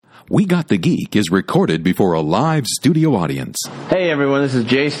We Got the Geek is recorded before a live studio audience. Hey everyone, this is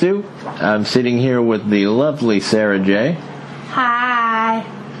Jay Stu. I'm sitting here with the lovely Sarah J. Hi.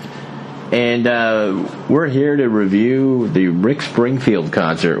 And we're here to review the Rick Springfield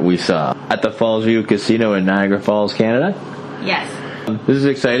concert we saw at the Falls View Casino in Niagara Falls, Canada. Yes. This is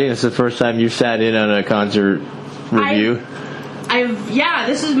exciting. It's the first time you've sat in on a concert review.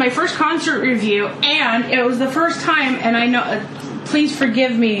 This is my first concert review, and it was the first time, and I know, please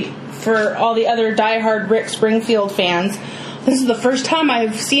forgive me for all the other diehard Rick Springfield fans, this is the first time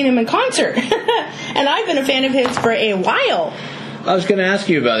I've seen him in concert, and I've been a fan of his for a while. I was going to ask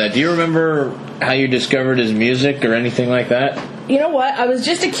you about that. Do you remember how you discovered his music or anything like that? You know what? I was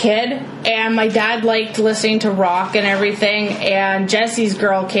just a kid, and my dad liked listening to rock and everything, and Jesse's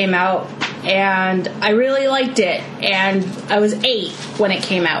Girl came out, and I really liked it, and I was 8 when it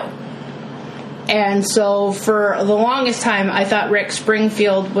came out. And so for the longest time, I thought Rick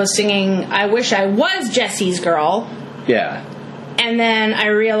Springfield was singing I Wish I Was Jesse's Girl. Yeah. And then I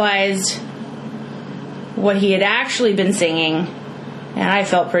realized what he had actually been singing, and I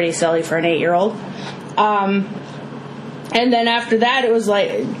felt pretty silly for an 8-year-old. And then after that, it was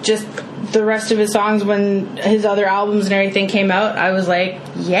like just the rest of his songs when his other albums and everything came out, I was like,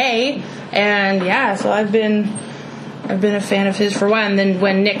 yay. And yeah, so I've been a fan of his for a while. And then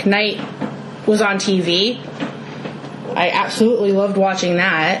when Nick Knight was on TV, I absolutely loved watching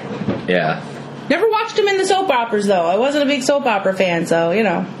that. Yeah. Never watched him in the soap operas, though. I wasn't a big soap opera fan, so, you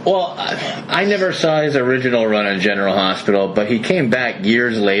know. Well, I never saw his original run on General Hospital, but he came back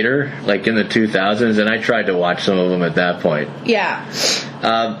years later, like in the 2000s, and I tried to watch some of them at that point. Yeah.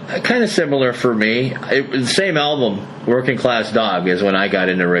 Kind of similar for me. The same album, Working Class Dog, is when I got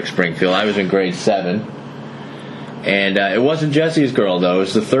into Rick Springfield. I was in grade 7. And it wasn't Jesse's Girl, though. It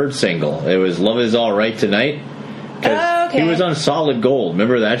was the third single. It was Love Is All Right Tonight. Okay. He was on Solid Gold.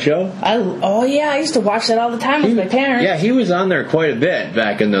 Remember that show? I used to watch that all the time with my parents. Yeah, he was on there quite a bit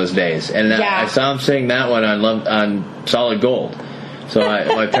back in those days. And I saw him sing that one on Solid Gold. So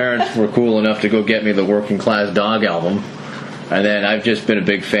my parents were cool enough to go get me the Working Class Dog album. And then I've just been a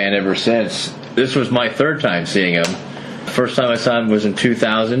big fan ever since. This was my third time seeing him. First time I saw him was in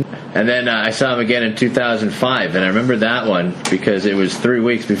 2000. And then I saw him again in 2005. And I remember that one because it was 3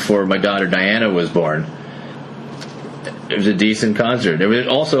 weeks before my daughter Diana was born. It was a decent concert. It was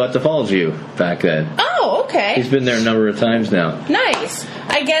also at the Falls View back then. Oh, okay. He's been there a number of times now. Nice.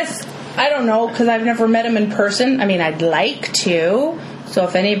 I guess, I don't know, because I've never met him in person. I mean, I'd like to. So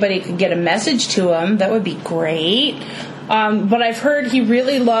if anybody could get a message to him, that would be great. But I've heard he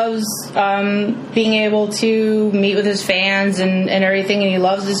really loves being able to meet with his fans and everything, and he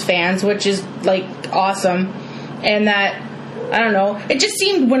loves his fans, which is, like, awesome. And that, I don't know, it just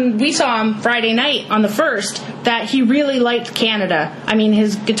seemed when we saw him Friday night on the 1st that he really liked Canada. I mean,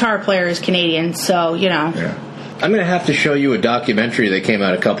 his guitar player is Canadian, so, you know. Yeah. I'm going to have to show you a documentary that came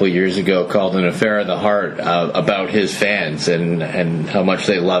out a couple of years ago called An Affair of the Heart about his fans and how much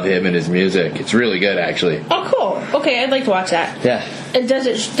they love him and his music. It's really good, actually. Oh, cool. Okay, I'd like to watch that. Yeah. And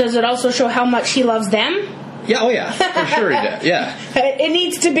does it also show how much he loves them? Yeah, oh yeah, for sure he does. Yeah. It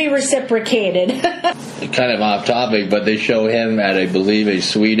needs to be reciprocated. Kind of off topic, but they show him at, I believe, a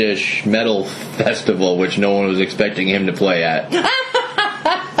Swedish metal festival, which no one was expecting him to play at.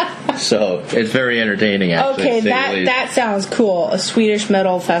 So it's very entertaining, actually. Okay, that sounds cool. A Swedish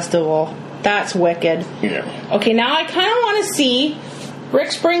metal festival. That's wicked. Yeah. Okay, now I kind of want to see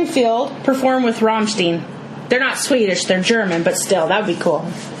Rick Springfield perform with Rammstein. They're not Swedish, they're German, but still, that would be cool.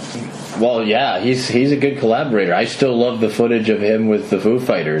 Well, yeah, he's a good collaborator. I still love the footage of him with the Foo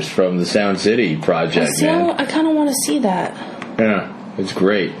Fighters from the Sound City project, man. I kind of want to see that. Yeah, it's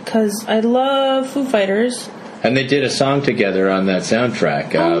great. Because I love Foo Fighters. And they did a song together on that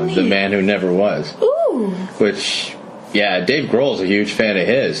soundtrack, The Man Who Never Was. Ooh. Which, yeah, Dave Grohl's a huge fan of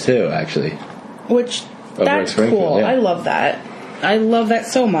his, too, actually. That's cool. Yeah. I love that. I love that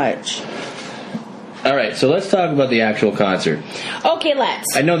so much. All right, so let's talk about the actual concert. Okay,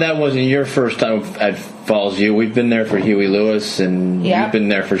 let's. I know that wasn't your first time at Falls View. We've been there for Huey Lewis, and you've been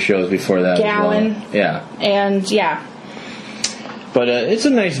there for shows before that Gowan. as well. Yeah. And, yeah. But it's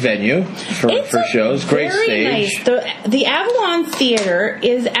a nice venue for shows. Great stage. Nice. The Avalon Theater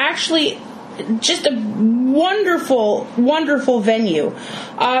is actually just a wonderful, wonderful venue.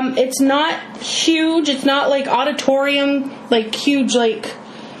 It's not huge. It's not like auditorium, like huge, like...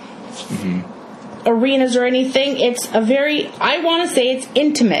 arenas or anything. It's I want to say it's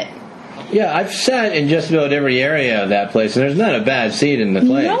intimate. Yeah, I've sat in just about every area of that place, and there's not a bad seat in the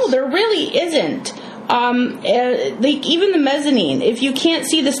place. No, there really isn't. Like even the mezzanine, if you can't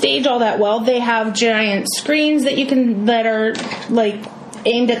see the stage all that well, they have giant screens that are like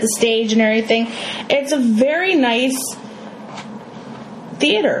aimed at the stage and everything. It's a very nice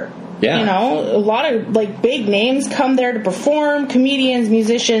theater. Yeah. You know, a lot of like big names come there to perform, comedians,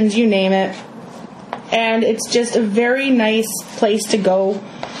 musicians, you name it. And it's just a very nice place to go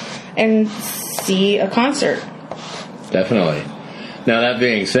and see a concert. Definitely. Now, that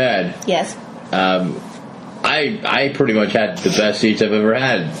being said, yes, I pretty much had the best seats I've ever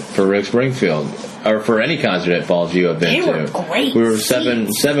had for Rick Springfield, or for any concert at Falls View I've been to. They were great. We were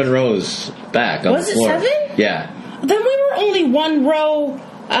seats. seven rows back on Was the floor. Was it 7? Yeah. Then we were only one row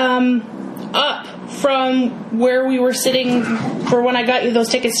up from where we were sitting for when I got you those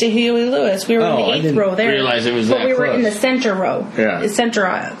tickets to Huey Lewis. We were in the 8th row there. I didn't realize it was but that we were close. in the center row. Yeah. The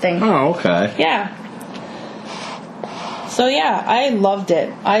center thing. Oh, okay. Yeah. So yeah, I loved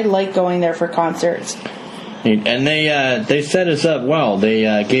it. I like going there for concerts. And they set us up well. They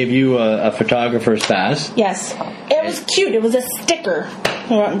gave you a photographer's pass. Yes. It was cute. It was a sticker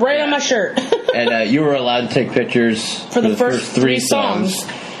right on my shirt. And you were allowed to take pictures for the first 3 songs.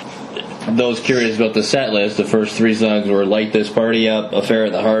 Those curious about the set list, the first 3 songs were Light This Party Up, Affair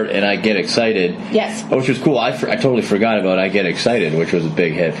at the Heart, and I Get Excited. Yes. Which was cool. I totally forgot about I Get Excited, which was a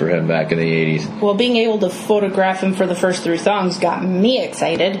big hit for him back in the 80s. Well, being able to photograph him for the first 3 songs got me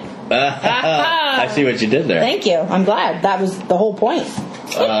excited. I see what you did there. Thank you. I'm glad. That was the whole point.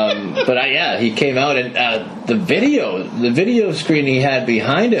 But he came out, and the video screen he had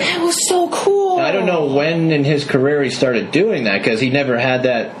behind him. That was so cool. I don't know when in his career he started doing that, because he never had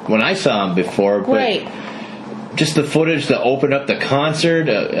that when I saw him before. But right. Just the footage to open up the concert,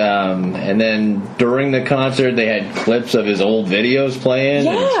 and then during the concert they had clips of his old videos playing.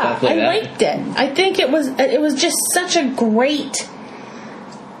 Yeah, and stuff like I that. liked it. I think it was just such a great.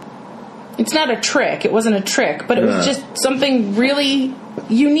 It's not a trick. It wasn't a trick, but it was just something really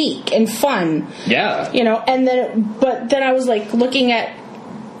unique and fun. Yeah. You know, and then I was like looking at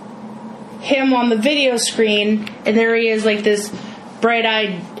him on the video screen, and there he is, like this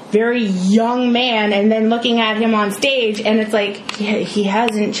bright-eyed, very young man, and then looking at him on stage, and it's like he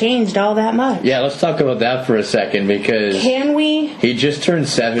hasn't changed all that much. Yeah, let's talk about that for a second, because can we? He just turned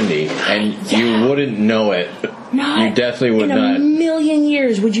 70, and you wouldn't know it. Not you definitely would in not. a million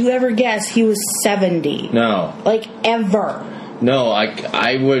years would you ever guess he was 70. No. Like, ever. No,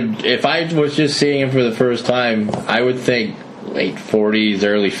 I would, if I was just seeing him for the first time, I would think late 40s,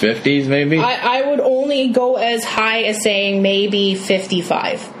 early 50s, maybe. I would only go as high as saying maybe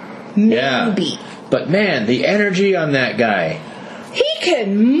 55. Maybe. Yeah. But man, the energy on that guy. He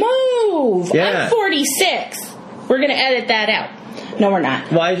can move. Yeah. I'm 46. We're going to edit that out. No, we're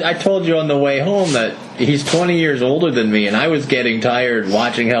not. Well, I told you on the way home that he's 20 years older than me, and I was getting tired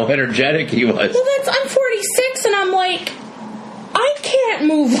watching how energetic he was. Well, I'm 46, and I'm like, I can't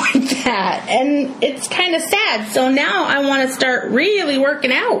move like that. And it's kind of sad. So now I want to start really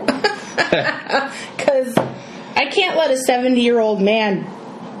working out. Because I can't let a 70-year-old man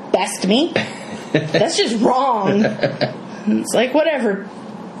best me. That's just wrong. It's like, whatever.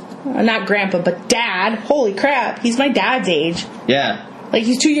 Not grandpa, but dad. Holy crap. He's my dad's age. Yeah. Like,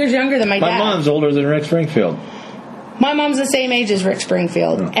 he's 2 years younger than my dad. My mom's older than Rick Springfield. My mom's the same age as Rick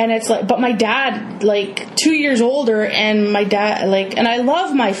Springfield. Oh. And it's like, but my dad, like, 2 years older, and my dad, like, and I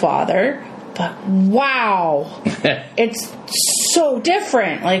love my father, but wow. It's so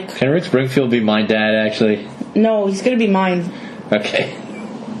different. Like, can Rick Springfield be my dad, actually? No, he's going to be mine. Okay.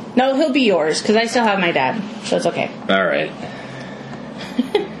 No, he'll be yours, because I still have my dad, so it's okay. All right.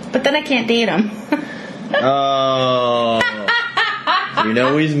 But then I can't date him. Oh. You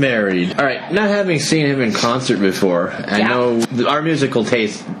know he's married. All right, not having seen him in concert before, I know our musical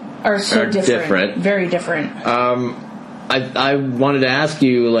tastes are so different. Very different. I wanted to ask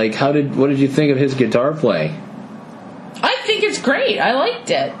you, like, what did you think of his guitar playing? I think it's great. I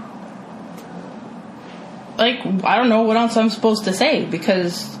liked it. Like, I don't know what else I'm supposed to say,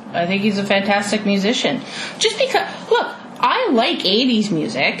 because I think he's a fantastic musician. Just because, look, I like 80s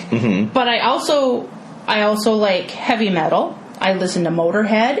music, but I also like heavy metal. I listen to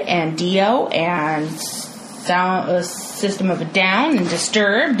Motorhead and Dio and System of a Down and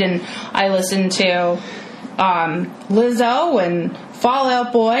Disturbed, and I listen to Lizzo and Fall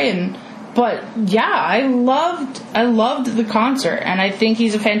Out Boy, but yeah, I loved the concert, and I think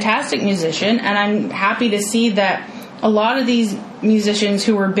he's a fantastic musician, and I'm happy to see that a lot of these musicians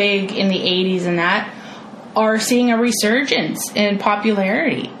who were big in the 80s and that are seeing a resurgence in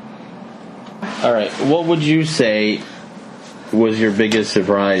popularity. All right, what would you say was your biggest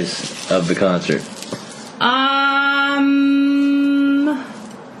surprise of the concert?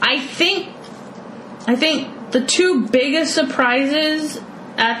 I think the 2 biggest surprises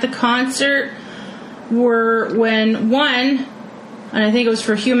at the concert were when, one, and I think it was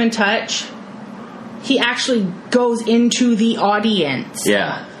for Human Touch, he actually goes into the audience.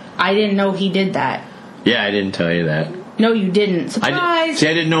 Yeah. I didn't know he did that. Yeah, I didn't tell you that. No, you didn't. Surprise!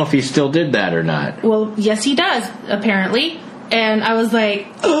 I didn't know if he still did that or not. Well, yes, he does, apparently. And I was like,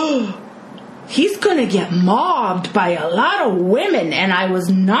 oh, he's going to get mobbed by a lot of women. And I was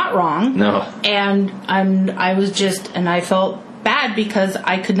not wrong. No. And I felt bad because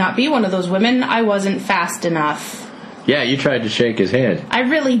I could not be one of those women. I wasn't fast enough. Yeah, you tried to shake his hand. I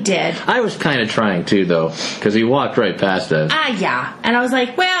really did. I was kind of trying too, though, because he walked right past us. Yeah. And I was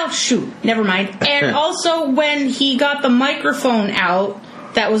like, well, shoot, never mind. And also, when he got the microphone out,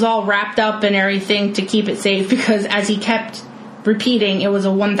 that was all wrapped up and everything to keep it safe, because as he kept repeating, it was a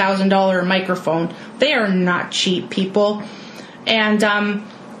 $1,000 microphone. They are not cheap, people. And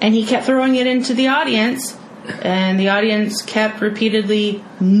he kept throwing it into the audience. And the audience kept repeatedly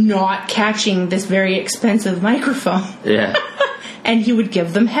not catching this very expensive microphone. Yeah. And he would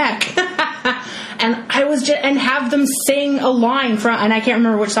give them heck. And I was and have them sing a line from, and I can't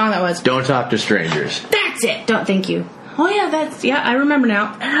remember which song that was. Don't Talk to Strangers. That's it. Thank you. Oh yeah, I remember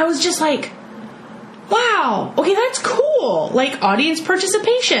now. And I was just like, wow, okay, that's cool. Like, audience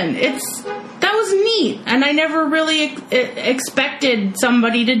participation. That was neat. And I never really expected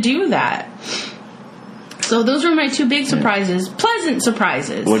somebody to do that. So those were my two big surprises. Pleasant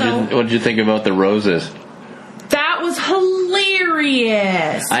surprises. What did you think about the roses? That was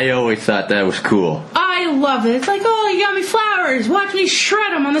hilarious. I always thought that was cool. I love it. It's like, oh, you got me flowers. Watch me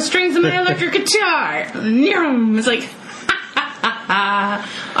shred them on the strings of my electric guitar. It's like,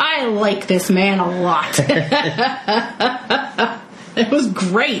 I like this man a lot. It was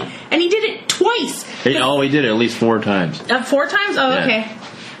great. And he did it twice. He did it at least 4 times. 4 times? Oh, yeah. Okay.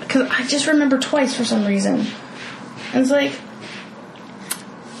 Because I just remember twice for some reason. And it's like,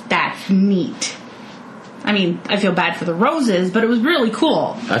 that's neat. I mean, I feel bad for the roses, but it was really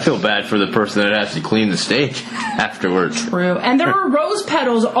cool. I feel bad for the person that has to clean the stage afterwards. True. And there were rose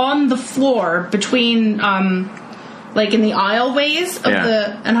petals on the floor between, like in the aisleways of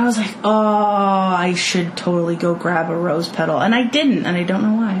and I was like, oh, I should totally go grab a rose petal. And I didn't, and I don't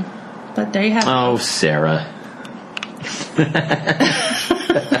know why. But there you have it. Oh, Sarah.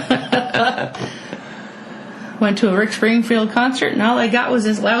 Went to a Rick Springfield concert, and all I got was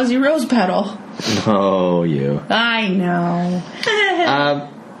this lousy rose petal. Oh, you. I know.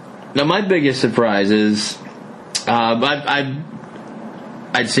 Now, my biggest surprise is I'd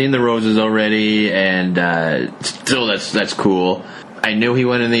seen the roses already, and still that's cool. I knew he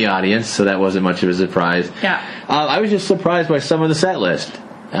went in the audience, so that wasn't much of a surprise. Yeah. I was just surprised by some of the set list.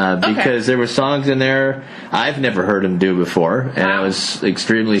 Because there were songs in there I've never heard him do before, and I was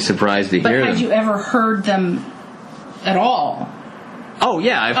extremely surprised to hear them. But had you ever heard them at all? Oh,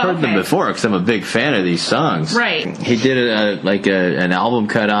 yeah, I've heard them before, because I'm a big fan of these songs. Right. He did an album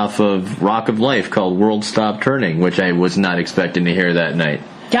cut off of Rock of Life called World Stop Turning, which I was not expecting to hear that night.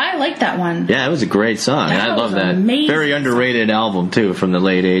 Yeah, I like that one. Yeah, it was a great song, and I love that. Very underrated album, too, from the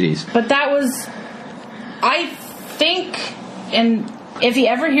late 80s. But that was, I think, and if he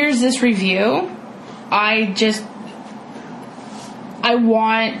ever hears this review, I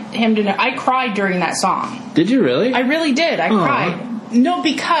want him to know. I cried during that song. Did you really? I really did. I cried. No,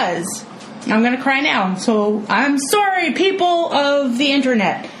 because I'm going to cry now. So I'm sorry, people of the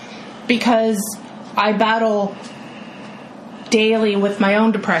internet, because I battle daily with my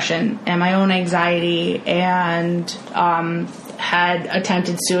own depression and my own anxiety, and had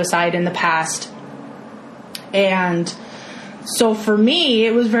attempted suicide in the past. And so for me,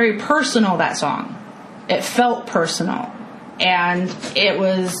 it was very personal, that song. It felt personal. And it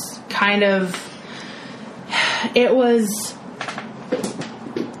was it was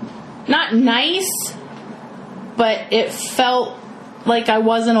not nice, but it felt like I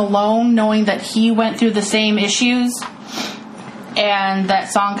wasn't alone, knowing that he went through the same issues. And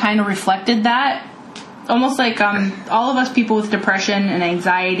that song kind of reflected that. Almost like all of us people with depression and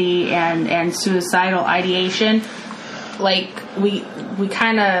anxiety and suicidal ideation, like we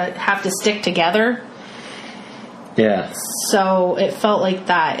kind of have to stick together. Yeah. So it felt like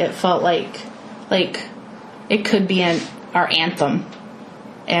that. It felt like it could be our anthem,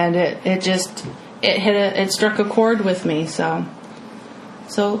 and it struck a chord with me. So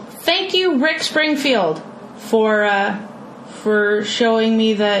thank you, Rick Springfield, for showing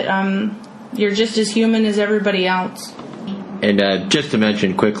me that you're just as human as everybody else. And just to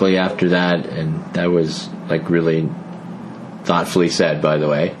mention quickly after that, and that was like really thoughtfully said, by the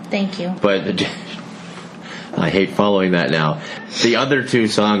way. Thank you. But I hate following that now. The other 2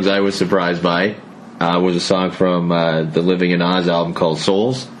 songs I was surprised by was a song from the Living in Oz album called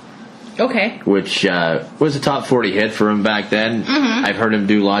Souls. Okay. Which was a top 40 hit for him back then. Mm-hmm. I've heard him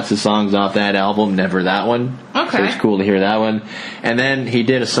do lots of songs off that album, never that one. Okay. So it's cool to hear that one. And then he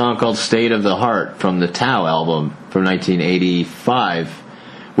did a song called State of the Heart from the Tao album from 1985,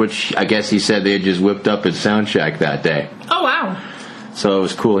 which I guess he said they had just whipped up at Soundcheck that day. Oh, wow. So it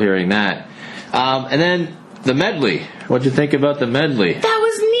was cool hearing that. And then the medley. What'd you think about the medley? That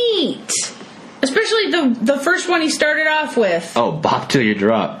was neat. Especially the first one he started off with. Oh, Bop Till You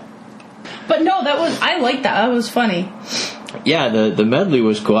Drop. But no, I liked that. That was funny. Yeah, the medley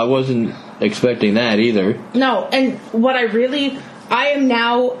was cool. I wasn't expecting that either. No, and what I am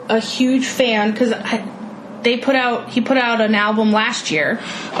now a huge fan because he put out an album last year.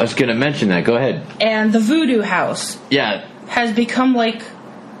 I was going to mention that. Go ahead. And the Voodoo House. Yeah. Has become like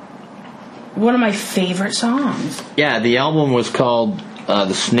one of my favorite songs. Yeah, the album was called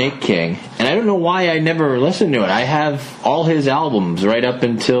The Snake King, and I don't know why I never listened to it. I have all his albums right up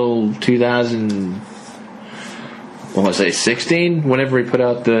until 2016, whenever he put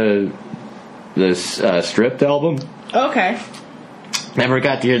out the Stripped album. Okay. Never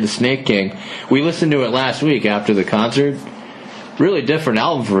got to hear The Snake King. We listened to it last week after the concert. Really different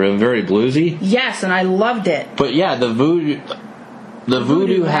album for him, very bluesy. Yes, and I loved it. But yeah, the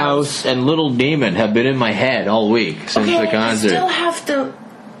Voodoo House and Little Demon have been in my head all week since the concert. I still have to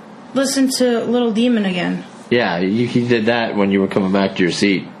listen to Little Demon again. Yeah, you did that when you were coming back to your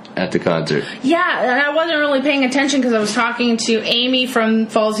seat at the concert. Yeah, and I wasn't really paying attention because I was talking to Amy from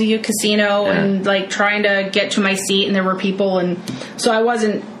Falls View Casino and like trying to get to my seat, and there were people, and so I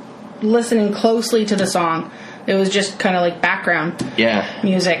wasn't listening closely to the song. It was just kind of like background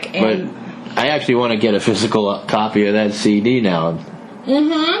music. And but I actually want to get a physical copy of that CD now.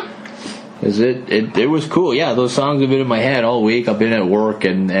 Mm-hmm. Is it was cool. Yeah, those songs have been in my head all week. I've been at work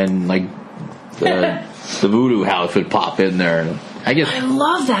and like the Voodoo House would pop in there. And I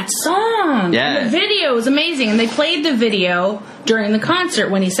love that song. Yeah. And the video is amazing. And they played the video during the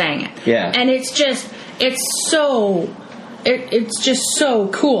concert when he sang it. Yeah. And it's just so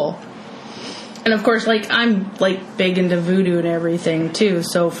cool. And of course, like, I'm like big into voodoo and everything too.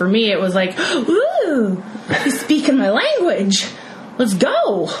 So for me, it was like, ooh, he's speaking my language. Let's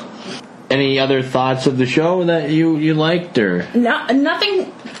go. Any other thoughts of the show that you liked, or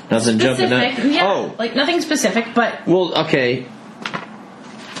nothing jumping out? Yeah, like nothing specific, but okay.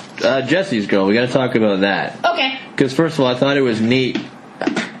 Jesse's Girl. We got to talk about that. Okay. Because first of all, I thought it was neat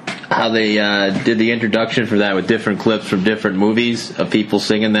how they did the introduction for that with different clips from different movies of people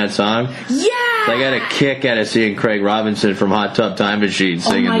singing that song. Yeah! I got a kick out of seeing Craig Robinson from Hot Tub Time Machine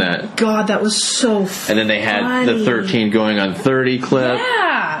singing that. Oh my god, that was so funny. And then they had the 13 going on 30 clip.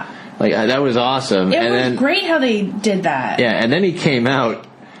 Yeah! Like, that was awesome. It was great how they did that. Yeah, and then he came out,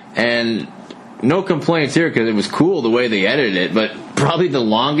 and no complaints here because it was cool the way they edited it, but probably the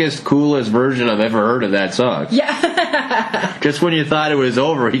longest, coolest version I've ever heard of that song. Yeah. Just when you thought it was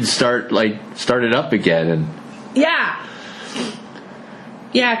over, he'd start it up again. And yeah.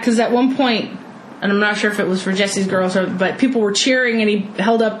 Yeah, because at one point, and I'm not sure if it was for Jesse's Girl, but people were cheering, and he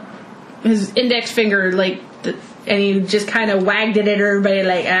held up his index finger, and he just kind of wagged it at everybody,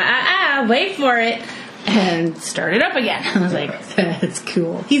 like, wait for it, and started up again. I was like, that's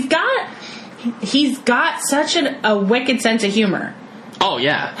cool. He's got such a wicked sense of humor. Oh,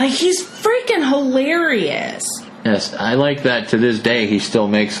 yeah. Like, he's freaking hilarious. Yes, I like that to this day he still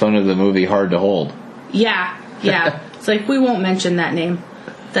makes fun of the movie Hard to Hold. Yeah. It's like, we won't mention that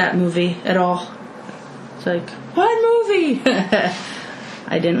movie at all. It's like, what movie?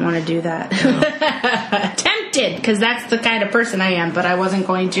 I didn't want to do that. Tempted, because that's the kind of person I am, but I wasn't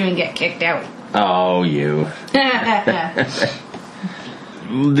going to and get kicked out. Oh, you.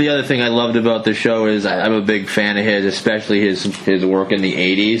 The other thing I loved about the show is I'm a big fan of his, especially his work in the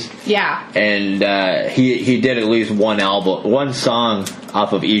 80s. Yeah. And he did at least one song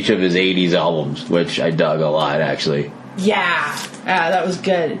off of each of his 80s albums, which I dug a lot, actually. Yeah. That was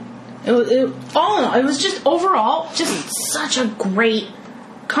good. All in all, it was just overall just such a great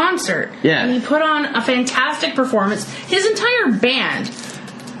concert. Yeah. And he put on a fantastic performance. His entire band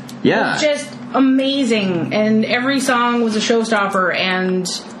was just amazing, and every song was a showstopper, and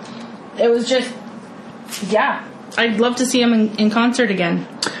it was just, I'd love to see him in concert again.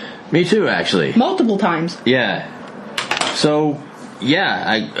 Me too, actually. Multiple times. Yeah. So,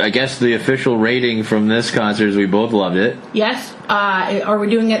 I guess the official rating from this concert is we both loved it. Yes. Are we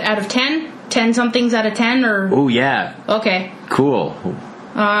doing it out of 10? 10 somethings out of 10, or? Oh, yeah. Okay. Cool.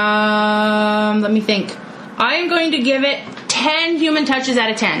 Let me think. I'm going to give it 10 human touches out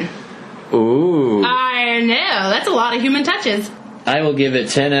of 10. Ooh. I know. That's a lot of human touches. I will give it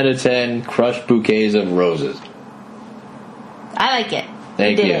 10 out of 10 crushed bouquets of roses. I like it.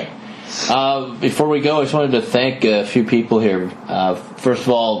 Thank you. It. Before we go, I just wanted to thank a few people here. First of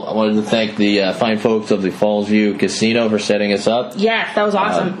all, I wanted to thank the fine folks of the Fallsview Casino for setting us up. Yes, that was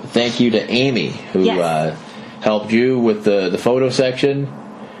awesome. Thank you to Amy, who helped you with the photo section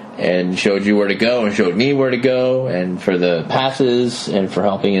and showed you where to go and showed me where to go, and for the passes and for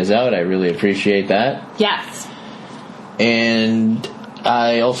helping us out. I really appreciate that. Yes. And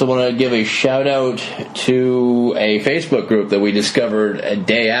I also want to give a shout out to a Facebook group that we discovered a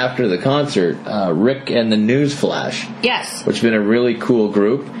day after the concert, Rick and the News Flash. Yes. Which has been a really cool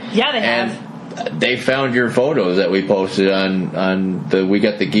group. Yeah, they have. And they found your photos that we posted on the We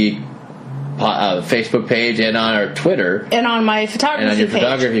Got the Geek Facebook page and on our Twitter. And on my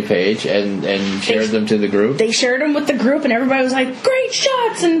photography page. And shared them to the group. They shared them with the group, and everybody was like, great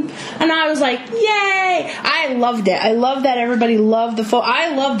shots! And I was like, yay! I loved it. I love that everybody loved the photo.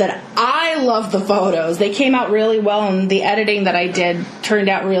 I love that I love the photos. They came out really well, and the editing that I did turned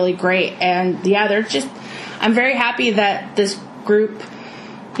out really great. And yeah, I'm very happy that this group,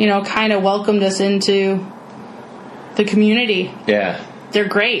 kind of welcomed us into the community. Yeah. They're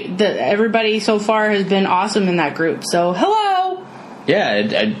great. Everybody so far has been awesome in that group. So, hello! Yeah,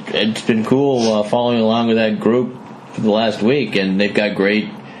 it's been cool following along with that group for the last week, and they've got great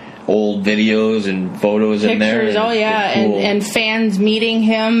old videos and photos in there. Pictures, cool. and fans meeting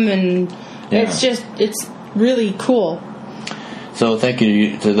him, and it's really cool. So thank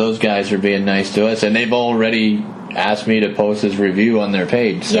you to those guys for being nice to us, and they've already asked me to post his review on their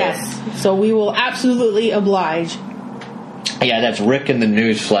page. So. Yes, so we will absolutely oblige. Yeah, that's Rick and the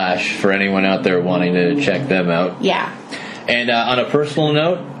News Flash for anyone out there wanting to check them out. Yeah. And on a personal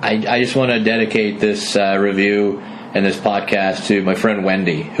note, I just want to dedicate this review and this podcast to my friend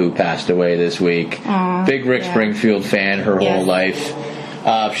Wendy, who passed away this week. Aww, big Rick Springfield fan her whole life.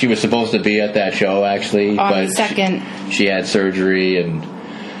 She was supposed to be at that show, actually. On the second. She had surgery, and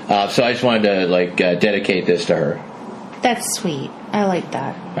so I just wanted to dedicate this to her. That's sweet. I like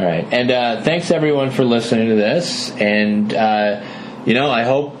that. All right. And thanks, everyone, for listening to this. And, I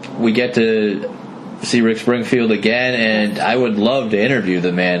hope we get to see Rick Springfield again. And I would love to interview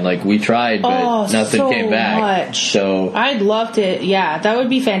the man. We tried, but nothing came back. Much. So I'd love to. Yeah, that would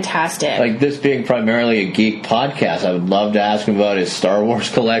be fantastic. This being primarily a geek podcast, I would love to ask him about his Star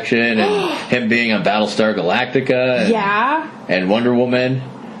Wars collection and him being on Battlestar Galactica. And Wonder Woman.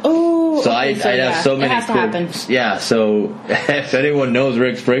 Oh, so I have so many. It has to happen. Yeah, so if anyone knows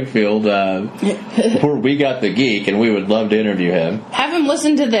Rick Springfield, we got the geek, and we would love to interview him. Have him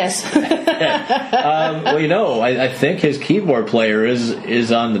listen to this. I think his keyboard player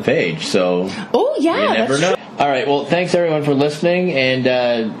is on the page. So you never know. All right, well, thanks everyone for listening, and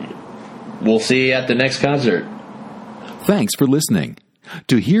we'll see you at the next concert. Thanks for listening.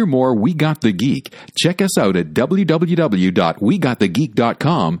 To hear more We Got the Geek, check us out at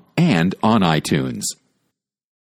www.wegotthegeek.com and on iTunes.